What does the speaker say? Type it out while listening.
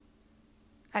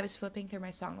I was flipping through my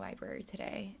song library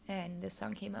today, and this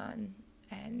song came on,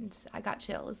 and I got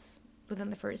chills within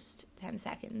the first 10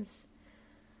 seconds.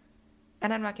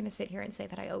 And I'm not going to sit here and say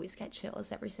that I always get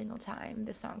chills every single time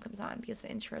this song comes on because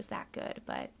the intro is that good,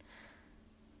 but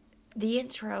the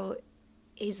intro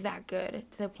is that good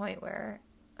to the point where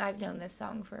I've known this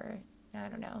song for, I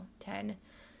don't know, 10,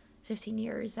 15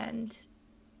 years, and,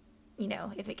 you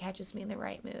know, if it catches me in the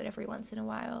right mood every once in a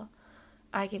while,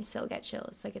 I can still get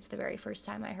chills like it's the very first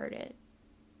time I heard it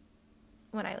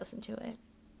when I listened to it.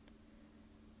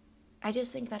 I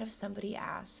just think that if somebody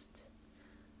asked,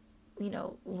 you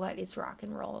know, what is rock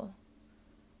and roll?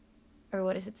 Or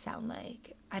what does it sound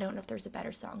like? I don't know if there's a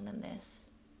better song than this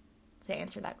to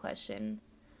answer that question.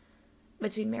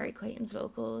 Between Mary Clayton's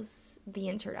vocals, the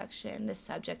introduction, the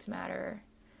subject matter,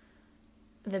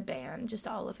 the band, just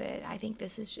all of it, I think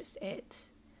this is just it.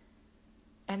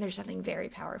 And there's something very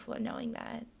powerful in knowing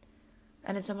that.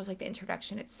 And it's almost like the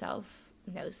introduction itself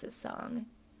knows this song.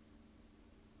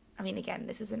 I mean, again,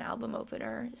 this is an album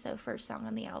opener, so first song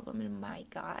on the album, and my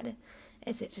God,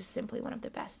 is it just simply one of the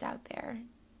best out there.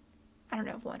 I don't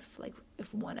know if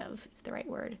one of is the right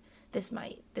word. This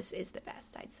is the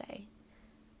best, I'd say.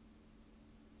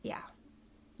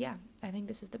 Yeah, I think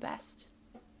this is the best.